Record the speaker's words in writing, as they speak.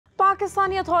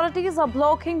Pakistani authorities are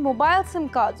blocking mobile SIM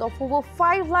cards of over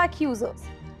 5 lakh users.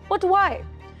 But why?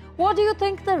 What do you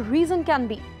think the reason can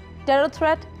be? Terror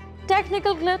threat?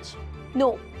 Technical glitch?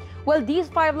 No. Well, these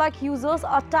 5 lakh users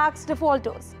are tax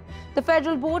defaulters. The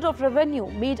Federal Board of Revenue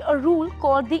made a rule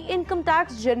called the Income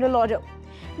Tax General Order.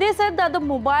 They said that the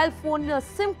mobile phone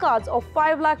SIM cards of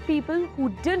 5 lakh people who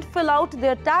didn't fill out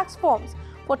their tax forms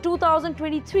for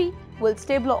 2023 will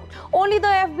stay blocked. Only the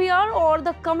FBR or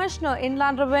the Commissioner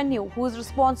Inland Revenue, who is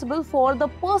responsible for the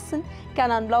person,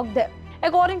 can unblock them.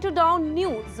 According to Down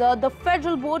News, the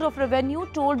Federal Board of Revenue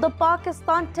told the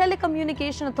Pakistan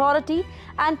Telecommunication Authority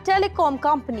and telecom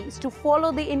companies to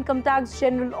follow the Income Tax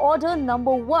General Order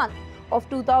number 1 of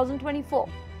 2024.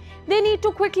 They need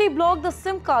to quickly block the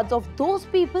SIM cards of those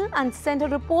people and send a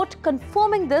report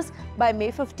confirming this by May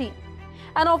 15.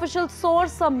 An official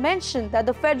source mentioned that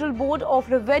the Federal Board of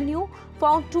Revenue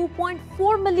found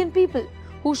 2.4 million people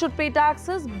who should pay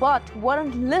taxes but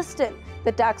weren't listed in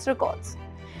the tax records.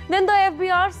 Then the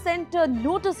FBR sent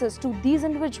notices to these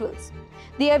individuals.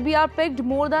 The FBR picked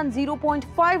more than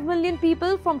 0.5 million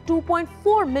people from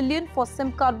 2.4 million for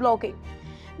SIM card blocking.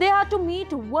 They had to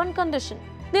meet one condition.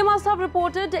 They must have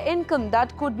reported income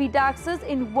that could be taxes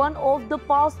in one of the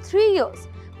past 3 years,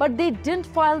 but they didn't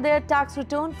file their tax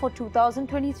return for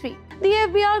 2023. The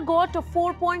FBR got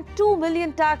 4.2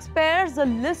 million taxpayers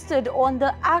listed on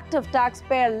the active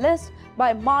taxpayer list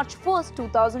by March 1st,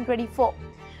 2024.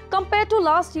 Compared to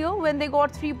last year, when they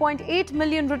got 3.8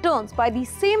 million returns by the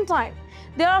same time,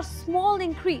 there are small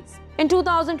increase. In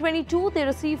 2022, they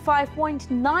received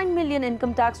 5.9 million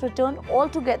income tax return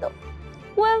altogether.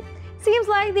 Well, seems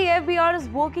like the FBR is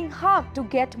working hard to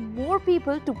get more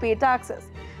people to pay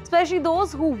taxes, especially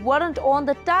those who weren't on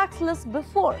the tax list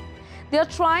before. They are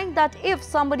trying that if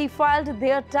somebody filed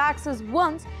their taxes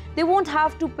once, they won't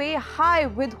have to pay high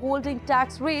withholding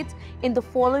tax rates in the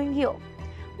following year.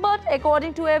 But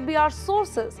according to FBR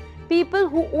sources, people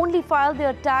who only file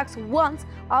their tax once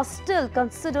are still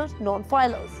considered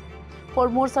non-filers. For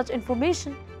more such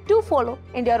information, do follow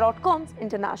India.com's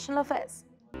international affairs.